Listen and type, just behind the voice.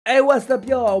Hey, what's up,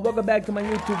 y'all? Welcome back to my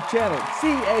YouTube channel,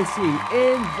 C.A.C.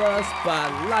 in the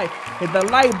Spotlight. Hit the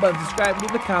like button, subscribe,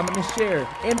 leave a comment, and share.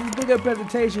 In this video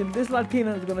presentation, this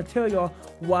Latina is going to tell y'all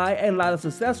why a lot of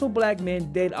successful black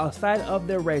men date outside of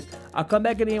their race. I'll come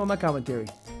back at the end with my commentary.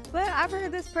 But I've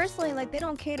heard this personally, like, they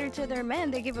don't cater to their men.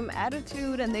 They give them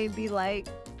attitude, and they be like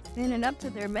standing up to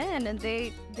their men, and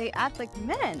they act like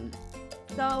men.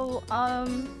 So,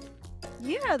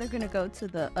 yeah, they're gonna go to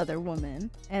the other woman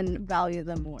and value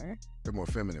them more. The more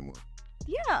feminine one.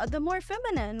 Yeah, the more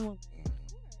feminine woman.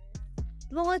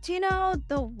 The Latino,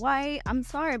 the white, I'm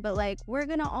sorry, but like, we're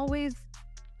gonna always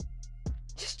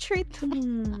just treat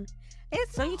them.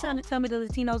 So you trying to tell me the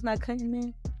Latinos not cutting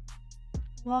men?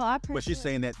 Well, But she's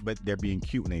saying that, but they're being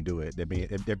cute when they do it. They're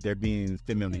being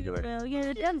feminine when they do it. Well,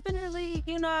 yeah, definitely.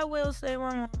 You know, I will say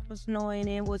my mom was annoying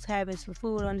and was having some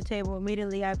food on the table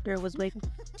immediately after it was waiting.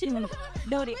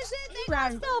 No, they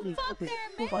fuck their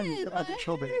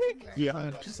men.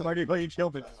 Yeah, somebody go and kill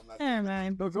me. Never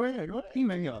mind. Go ahead.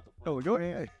 Go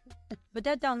ahead. But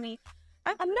that don't mean.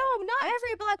 No, not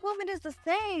every black woman is the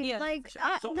same. Yeah. Like,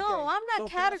 I'm not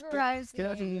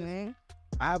categorizing.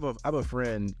 I have a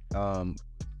friend,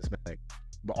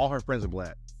 but all her friends are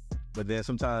black. But then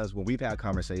sometimes when we've had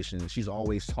conversations, she's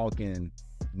always talking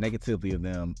negatively of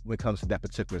them when it comes to that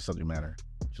particular subject matter.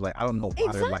 She's like, I don't know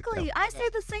why they're like that. Exactly. I say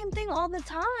the same thing all the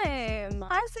time.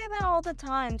 I say that all the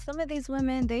time. Some of these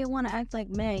women, they want to act like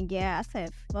men. Yeah, I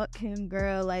said, fuck him,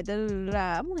 girl. Like, da, da, da,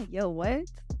 da. I'm like, yo, what?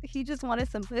 He just wanted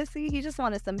some pussy. He just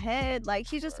wanted some head. Like,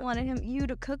 he just wanted you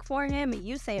to cook for him, and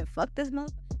you saying, fuck this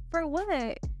mother. For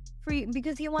what? For you,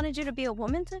 because he wanted you to be a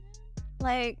woman to him?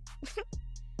 Like,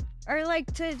 or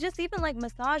like to just even like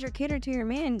massage or cater to your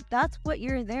man. That's what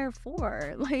you're there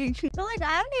for. Like, so like,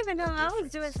 I don't even know I was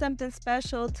doing something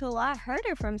special till I heard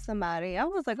it from somebody. I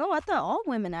was like, oh, I thought all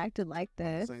women acted like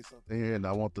this. Say something here, and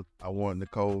I want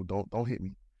Nicole. Don't hit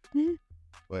me. Mm-hmm.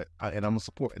 But I'm gonna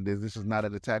support. And this is not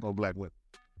an attack on black women.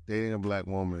 Dating a black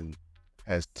woman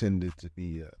has tended to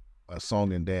be a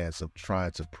song and dance of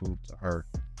trying to prove to her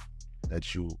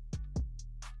that you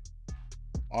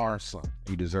are something.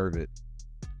 You deserve it.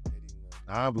 Dating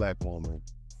a non-black woman,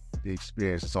 the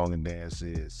experience of song and dance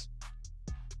is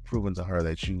proving to her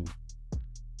that you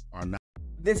are not.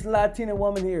 This Latina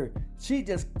woman here, she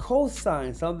just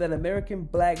co-signed something that American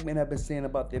black men have been saying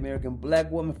about the American black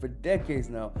woman for decades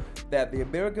now. That the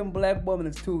American black woman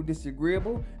is too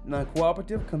disagreeable,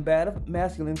 non-cooperative, combative,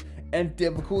 masculine, and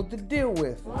difficult to deal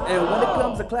with. And when it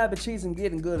comes to clapping cheeks and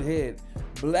getting good head,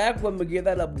 black women give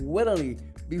that up willingly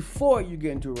before you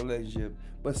get into a relationship.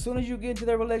 But as soon as you get into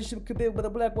that relationship committed with a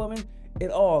black woman, it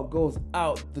all goes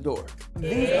out the door.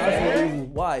 These are some reasons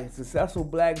why successful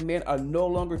black men are no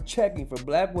longer checking for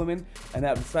black women and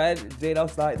have decided to date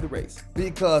outside the race.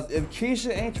 Because if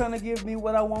Keisha ain't trying to give me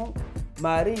what I want,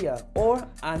 Maria or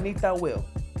Anita will.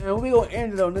 And we gonna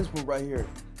end it on this one right here.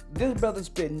 This brother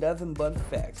spit nothing but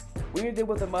facts. When you deal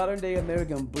with a modern day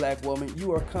American black woman,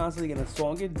 you are constantly in a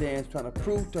song and dance trying to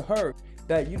prove to her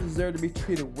that you deserve to be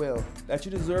treated well, that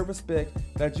you deserve respect,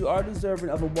 that you are deserving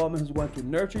of a woman who's going to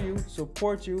nurture you,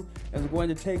 support you, and is going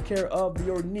to take care of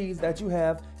your needs that you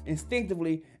have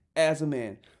instinctively as a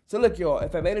man. So look, y'all,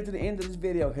 if I made it to the end of this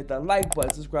video, hit that like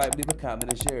button, subscribe, leave a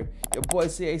comment, and share. Your boy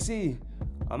C.A.C.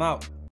 I'm out.